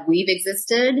community that we've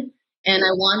existed. And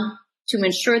I want to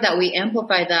ensure that we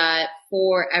amplify that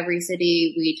for every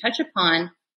city we touch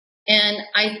upon. And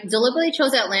I deliberately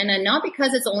chose Atlanta, not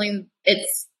because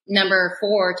it's number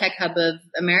 4 tech hub of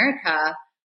America,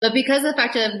 but because of the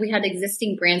fact that we had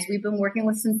existing brands we've been working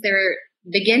with since their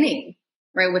beginning,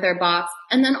 right, with our box.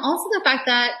 And then also the fact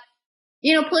that,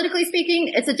 politically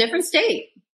speaking, it's a different state.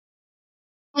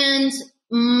 And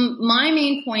my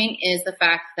main point is the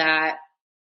fact that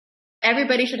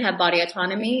everybody should have body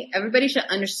autonomy. Everybody should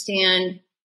understand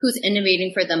who's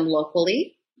innovating for them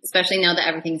locally, especially now that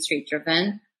everything's street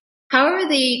driven. However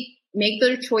they make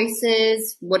their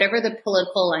choices, whatever the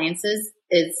political alliances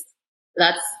is,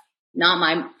 that's not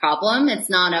my problem. It's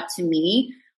not up to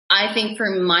me. I think for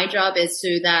my job is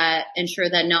to ensure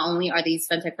that not only are these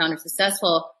fintech founders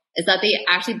successful, is that they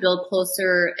actually build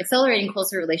accelerating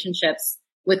closer relationships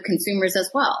with consumers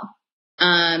as well.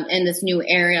 In this new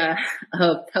era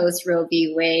of post Roe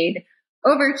v. Wade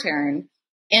overturn.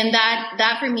 And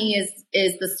that for me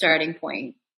is the starting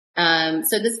point.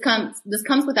 So this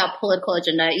comes without political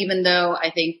agenda, even though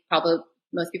I think probably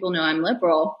most people know I'm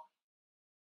liberal.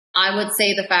 I would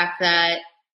say the fact that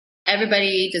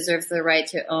everybody deserves the right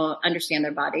to understand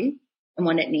their body and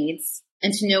what it needs,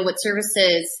 and to know what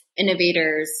services,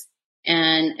 innovators,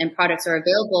 and products are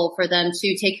available for them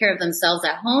to take care of themselves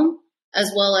at home,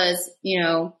 as well as,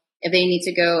 if they need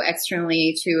to go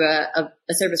externally to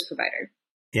a service provider.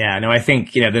 Yeah, no, I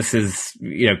think, this is,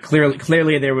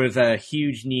 clearly there was a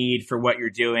huge need for what you're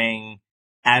doing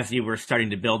as you were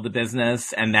starting to build the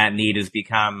business. And that need has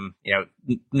become,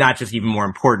 not just even more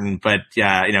important, but,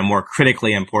 more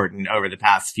critically important over the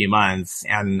past few months.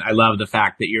 And I love the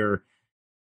fact that you're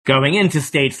going into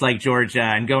states like Georgia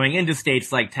and going into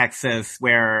states like Texas,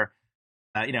 where,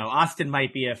 Austin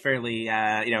might be a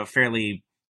fairly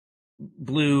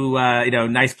blue,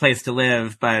 nice place to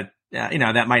live, but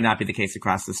that might not be the case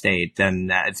across the state.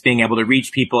 And it's being able to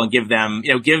reach people and give them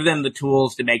the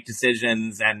tools to make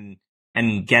decisions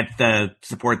and get the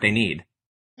support they need.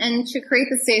 And to create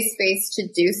the safe space to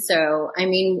do so. I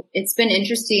mean, it's been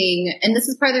interesting. And this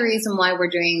is part of the reason why we're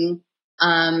doing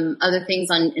other things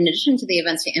in addition to the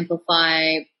events to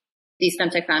amplify these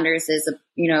femtech founders is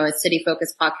a city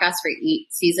focused podcast for each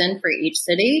season for each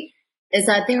city, is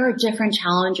that there are different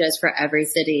challenges for every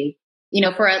city.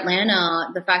 For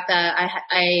Atlanta, the fact that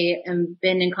I am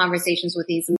been in conversations with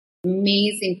these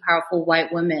amazing, powerful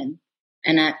white women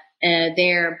and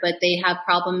but they have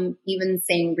problem even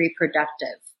saying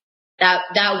reproductive.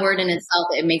 That word in itself,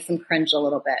 it makes them cringe a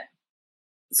little bit.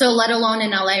 So let alone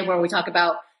in LA, where we talk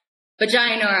about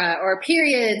vagina or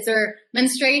periods or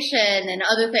menstruation and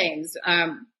other things,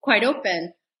 quite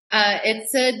open.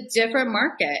 It's a different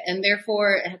market, and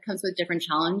therefore it comes with different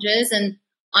challenges. And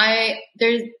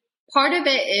there's part of it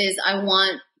is I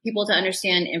want people to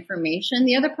understand information.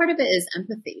 The other part of it is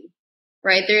empathy,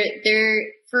 right?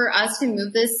 For us to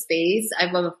move this space,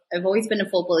 I've always been a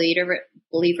full believer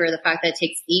of the fact that it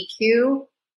takes EQ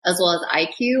as well as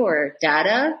IQ or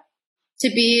data to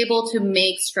be able to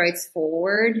make strides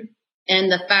forward.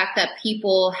 And the fact that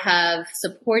people have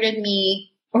supported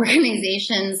me,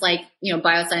 organizations like,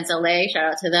 Bioscience LA,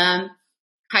 shout out to them,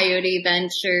 Coyote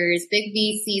Ventures, big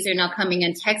VCs are now coming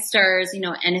in, Techstars,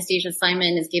 Anastasia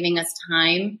Simon is giving us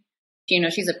time.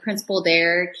 She's a principal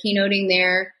there, keynoting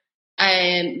there.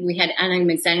 We had Anna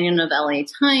McSanian of LA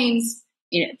Times,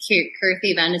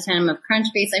 Kirthi Vandatam of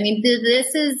Crunchbase. I mean,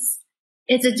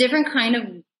 it's a different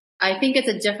I think it's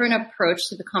a different approach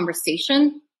to the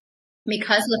conversation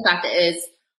because of the fact that it is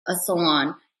a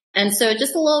salon. And so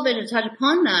just a little bit to touch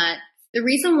upon that, the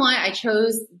reason why I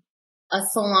chose a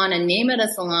salon and name it a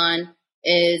salon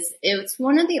is it's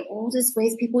one of the oldest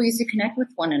ways people used to connect with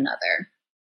one another.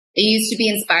 They used to be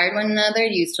inspired one another, they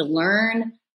used to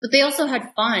learn, but they also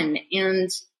had fun. And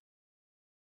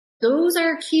those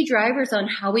are key drivers on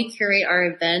how we curate our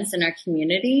events in our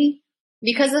community,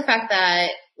 because of the fact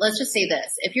that, let's just say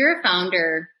this, if you're a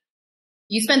founder,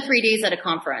 you spend 3 days at a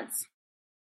conference.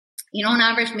 You know, on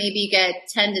average, maybe you get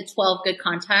 10 to 12 good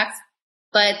contacts,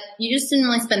 but you just didn't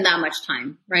really spend that much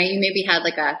time, right? You maybe had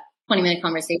like a 20-minute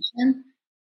conversation.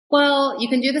 Well, you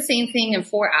can do the same thing in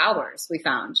 4 hours, we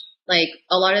found. Like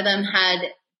a lot of them had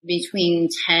between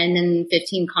 10 and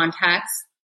 15 contacts.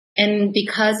 And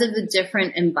because of the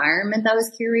different environment that was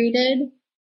curated,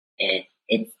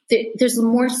 there's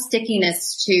more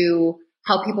stickiness to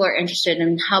how people are interested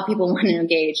and how people want to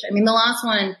engage. I mean, the last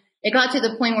one, it got to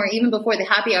the point where even before the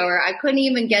happy hour, I couldn't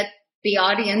even get the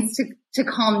audience to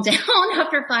calm down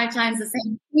after 5 times the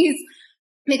same piece,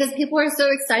 because people are so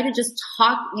excited to just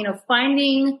talk, you know,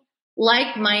 finding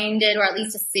like-minded or at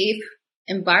least a safe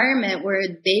environment where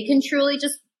they can truly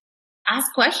just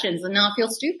ask questions and not feel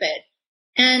stupid.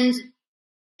 And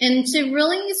to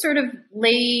really sort of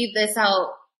lay this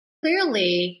out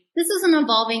clearly, this is an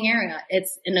evolving area.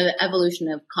 It's an evolution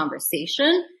of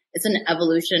conversation. It's an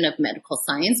evolution of medical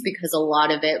science, because a lot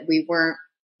of it, we weren't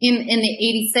in the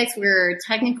 86, we were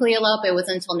technically allowed, but it was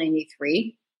until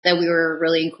 93 that we were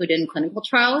really included in clinical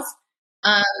trials.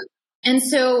 And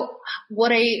so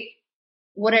what I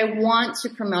want to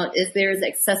promote is there's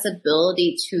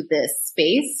accessibility to this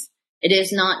space. It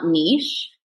is not niche.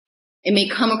 It may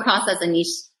come across as a niche,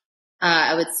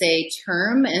 I would say,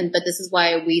 term, but this is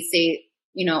why we say,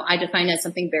 you know, I define it as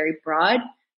something very broad,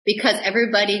 because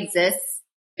everybody exists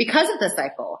because of the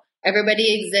cycle.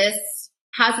 Everybody exists,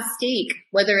 has a stake,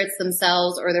 whether it's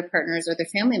themselves or their partners or their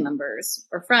family members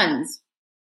or friends.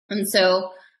 And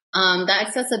so that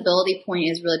accessibility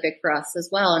point is really big for us as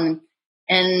well.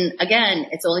 And again,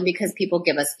 it's only because people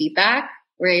give us feedback,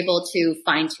 we're able to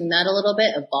fine tune that a little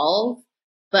bit, evolve.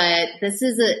 But this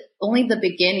is only the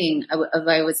beginning of,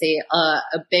 I would say,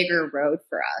 a bigger road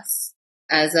for us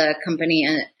as a company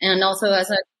and also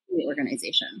as a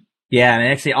organization. Yeah,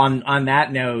 and actually on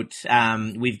that note,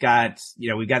 we've got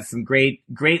some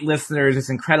great listeners, this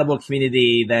incredible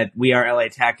community that We Are LA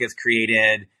Tech has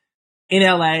created in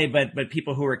LA, but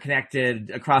people who are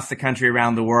connected across the country,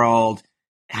 around the world.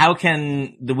 How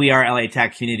can the We Are LA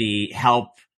Tech community help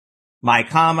My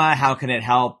Comma? How can it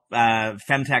help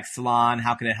Femtech Salon?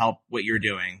 How can it help what you're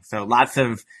doing? So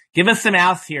give us some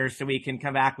outs here so we can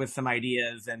come back with some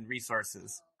ideas and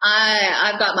resources.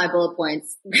 I've got my bullet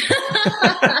points.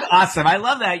 Awesome. I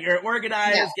love that. You're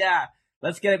organized. Yeah.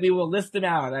 Let's get it. We will list them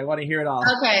out. I want to hear it all.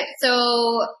 Okay.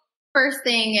 So first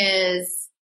thing is,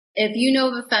 if you know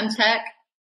of a Femtech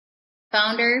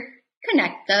founder,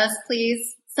 connect us,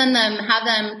 please. Send them, have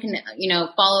them,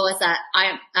 follow us at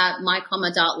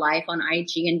mycomma.life on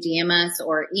IG and DM us,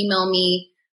 or email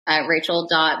me at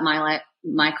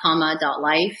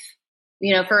rachel.mycomma.life.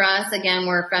 You know, for us, again,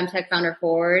 we're Femtech Founder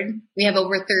Forward. We have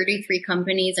over 33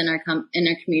 companies in our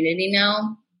community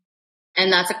now,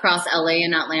 and that's across LA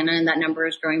and Atlanta, and that number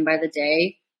is growing by the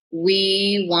day.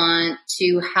 We want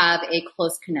to have a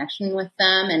close connection with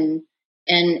them and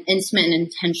intimate and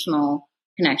intentional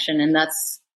connection, and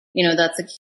that's a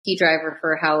key driver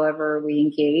for however we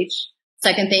engage.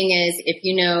 Second thing is, if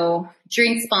you know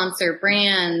drink sponsor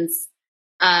brands,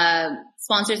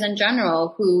 sponsors in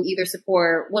general who either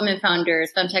support women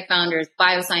founders, femtech founders,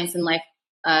 bioscience and life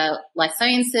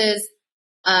sciences,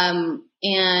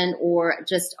 and or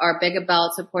just are big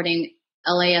about supporting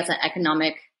LA as an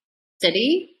economic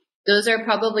city, those are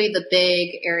probably the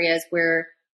big areas where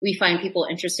we find people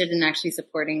interested in actually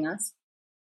supporting us.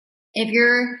 If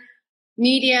you're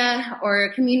media or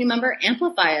a community member,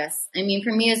 amplify us. I mean,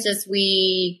 for me, it's just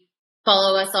we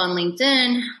follow us on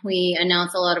LinkedIn. We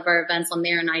announce a lot of our events on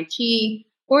there on IG.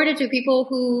 Forward it to people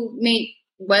who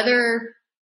whether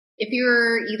if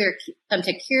you're either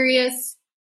Femtech curious,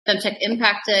 Femtech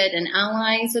impacted, and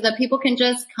ally, so that people can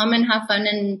just come and have fun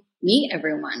and meet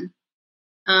everyone.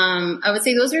 I would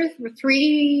say those are 4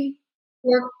 key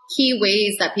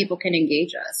ways that people can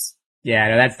engage us. Yeah,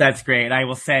 no, that's great. And I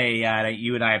will say,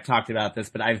 you and I have talked about this,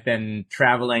 but I've been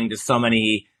traveling to so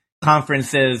many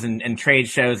conferences and trade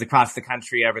shows across the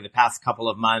country over the past couple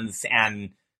of months,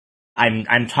 and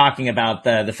I'm talking about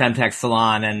the Femtech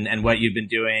Salon and what you've been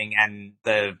doing. And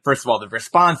first of all, the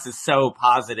response is so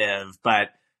positive, but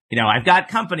I've got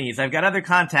companies, I've got other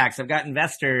contacts, I've got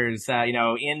investors,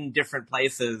 in different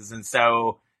places. And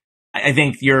so I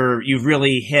think you've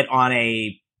really hit on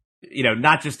a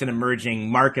not just an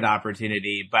emerging market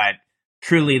opportunity, but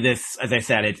truly this, as I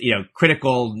said, it's,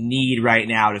 critical need right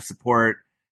now to support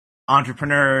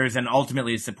entrepreneurs and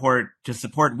ultimately support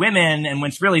women, and when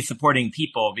it's really supporting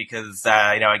people, because,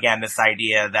 again, this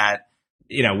idea that,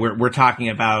 we're talking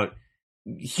about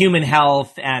human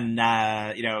health and,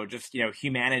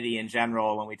 humanity in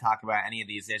general when we talk about any of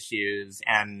these issues.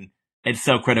 And it's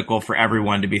so critical for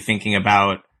everyone to be thinking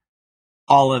about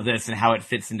all of this and how it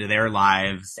fits into their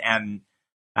lives. And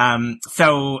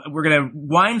so we're going to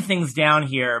wind things down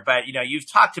here, but,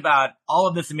 you've talked about all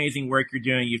of this amazing work you're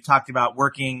doing. You've talked about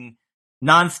working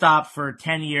nonstop for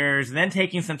 10 years and then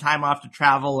taking some time off to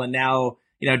travel and now,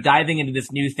 diving into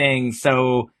this new thing.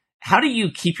 So how do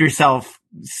you keep yourself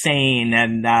sane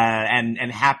and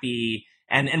happy?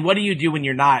 And what do you do when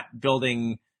you're not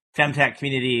building Femtech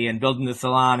Community and building the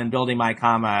salon and building My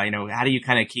Comma? How do you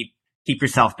kind of keep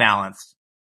yourself balanced?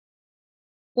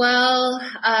 Well,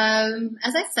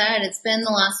 as I said, it's been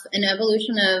an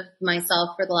evolution of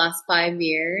myself for the last 5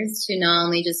 years to not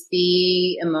only just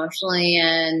be emotionally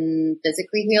and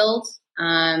physically healed.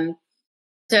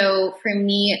 So for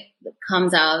me, what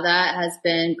comes out of that has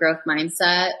been growth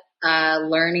mindset,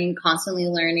 learning, constantly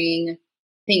learning.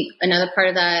 I think another part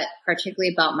of that,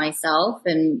 particularly about myself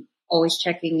and always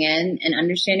checking in and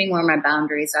understanding where my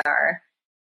boundaries are.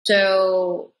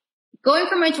 So going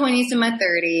from my 20s to my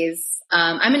 30s,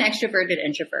 I'm an extroverted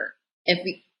introvert.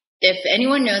 If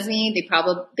anyone knows me,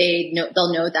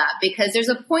 they'll know that, because there's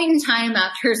a point in time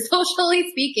after socially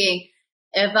speaking,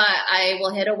 if I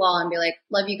will hit a wall and be like,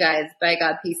 love you guys, bye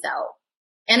God, peace out.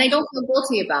 And I don't feel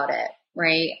guilty about it,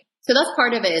 right? So that's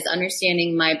part of it, is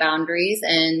understanding my boundaries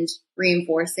and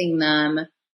reinforcing them,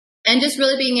 and just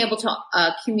really being able to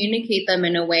communicate them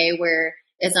in a way where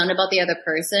it's not about the other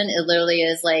person. It literally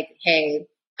is like, hey,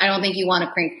 I don't think you want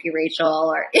to cranky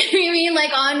Rachel, or you mean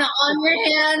like on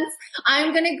your hands,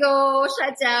 I'm going to go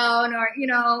shut down, or,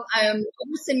 I'm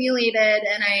overstimulated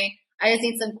and I just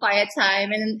need some quiet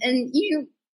time. And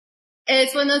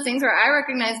it's one of those things where I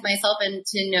recognize myself and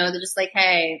to know that just like,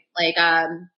 hey, like,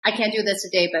 I can't do this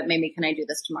today, but maybe can I do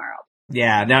this tomorrow?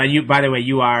 Yeah. No, by the way,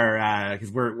 you are,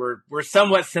 cause we're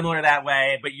somewhat similar that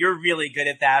way, but you're really good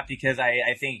at that, because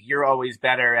I think you're always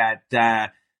better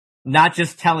at, not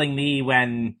just telling me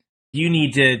when you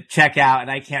need to check out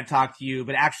and I can't talk to you,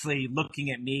 but actually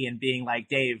looking at me and being like,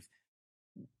 Dave,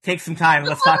 take some time.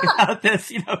 Let's talk about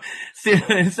this,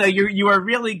 So you are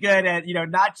really good at,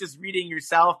 not just reading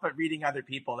yourself, but reading other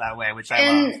people that way, which I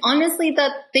love. And honestly,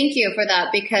 thank you for that,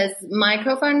 because my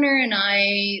co-founder and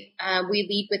I, we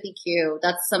lead with EQ.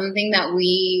 That's something that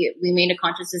we made a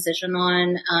conscious decision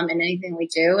on, in anything we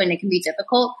do. And it can be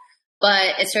difficult,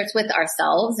 but it starts with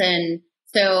ourselves. And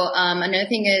so, another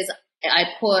thing is I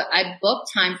book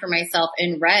time for myself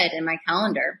in red in my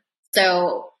calendar.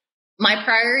 So my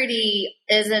priority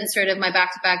isn't sort of my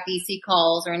back-to-back VC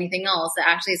calls or anything else. It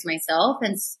actually is myself.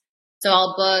 And so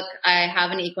I'll book, I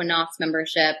have an Equinox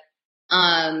membership.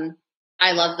 I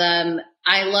love them.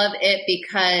 I love it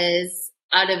because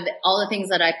out of all the things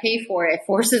that I pay for, it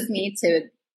forces me to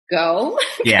go.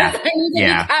 Yeah. I need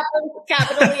to be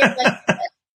capitally invested.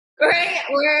 Right?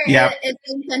 Where it's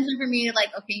an intention for me to like,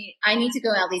 okay, I need to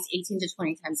go at least 18 to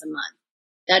 20 times a month.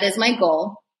 That is my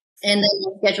goal. And then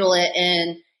we'll schedule it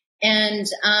in and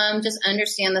just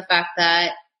understand the fact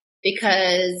that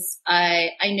because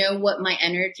I know what my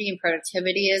energy and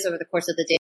productivity is over the course of the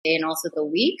day and also the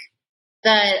week,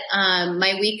 that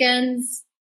my weekends,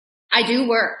 I do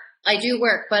work,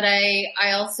 but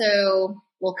I also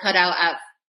will cut out at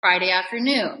Friday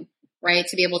afternoon, right?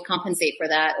 To be able to compensate for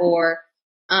that, or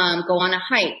go on a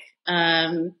hike,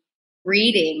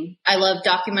 reading. I love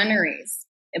documentaries.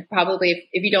 And probably,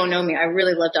 if you don't know me, I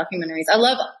really love documentaries. I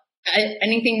love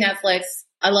anything Netflix.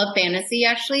 I love fantasy,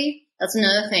 actually. That's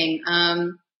another thing.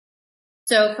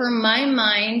 So for my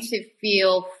mind to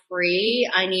feel free,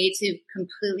 I need to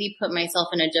completely put myself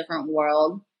in a different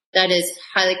world that is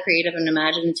highly creative and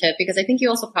imaginative, because I think you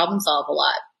also problem solve a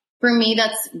lot. For me,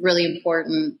 that's really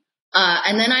important.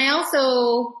 And then I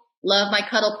also love my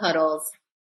cuddle puddles.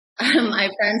 My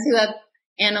friends who have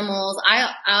animals, I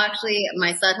actually,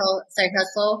 my side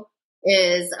hustle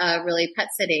is really pet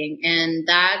sitting, and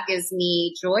that gives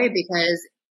me joy because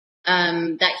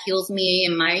that heals me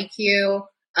and my IQ.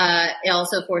 It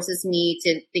also forces me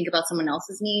to think about someone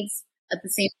else's needs at the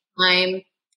same time.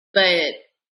 But,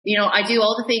 I do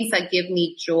all the things that give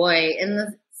me joy in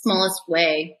the smallest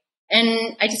way.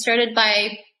 And I just started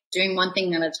by doing one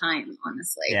thing at a time,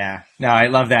 honestly. Yeah, no, I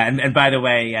love that. And by the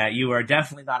way, you are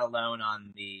definitely not alone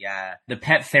on the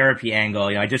pet therapy angle.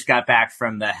 I just got back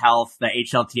from the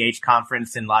HLTH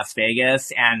conference in Las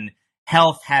Vegas, and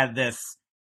Health had this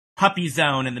puppy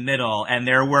zone in the middle, and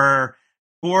there were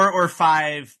 4 or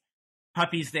 5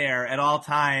 puppies there at all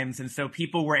times. And so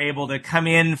people were able to come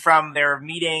in from their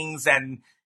meetings and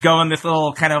go in this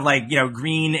little kind of like,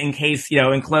 green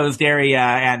enclosed area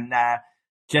and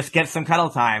just get some cuddle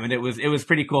time. And it was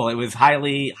pretty cool. It was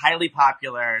highly, highly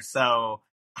popular. So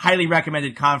highly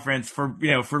recommended conference for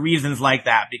reasons like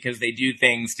that, because they do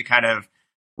things to kind of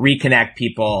reconnect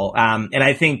people. And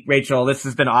I think, Rachel, this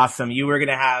has been awesome. You were going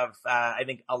to have, I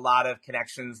think, a lot of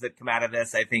connections that come out of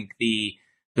this. I think the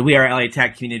We Are LA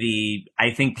Tech community,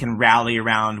 I think, can rally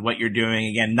around what you're doing.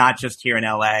 Again, not just here in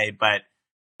LA, but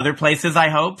other places, I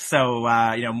hope. So,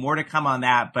 more to come on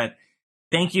that. But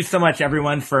thank you so much,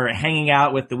 everyone, for hanging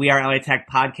out with the We Are LA Tech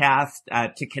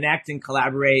podcast. To connect and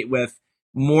collaborate with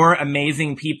more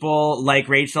amazing people like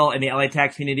Rachel in the LA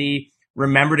Tech community,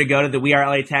 remember to go to the We Are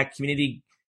LA Tech community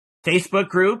Facebook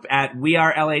group at We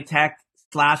Are LA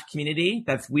Tech/community.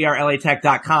 That's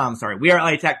wearelatech.com. Sorry,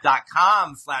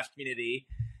 wearelatech.com/community.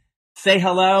 Say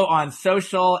hello on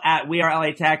social at We Are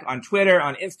LA Tech, on Twitter,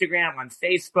 on Instagram, on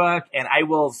Facebook, and I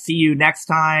will see you next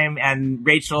time. And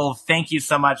Rachel, thank you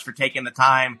so much for taking the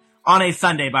time on a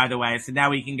Sunday, by the way. So now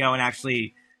we can go and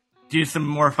actually do some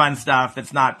more fun stuff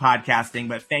that's not podcasting,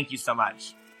 but thank you so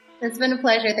much. It's been a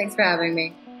pleasure. Thanks for having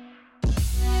me.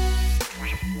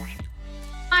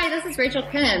 Hi, this is Rachel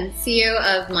Kim, CEO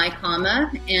of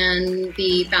MyComma and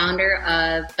the founder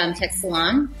of Femtech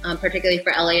Salon, particularly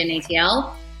for LA and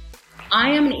ATL.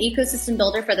 I am an ecosystem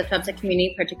builder for the Femtech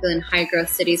community, particularly in high-growth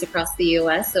cities across the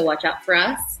U.S., so watch out for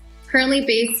us. Currently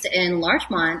based in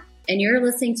Larchmont, and you're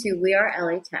listening to We Are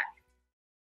LA Tech.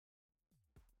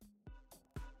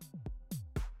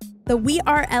 The We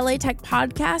Are LA Tech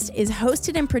podcast is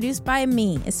hosted and produced by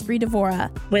me, Esprit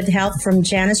Devora. With help from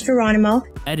Janice Geronimo.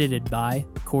 Edited by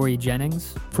Corey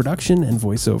Jennings. Production and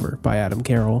voiceover by Adam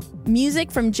Carroll. Music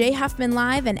from Jay Huffman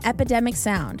Live and Epidemic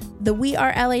Sound. The We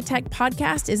Are LA Tech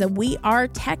podcast is a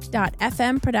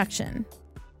wearetech.fm production.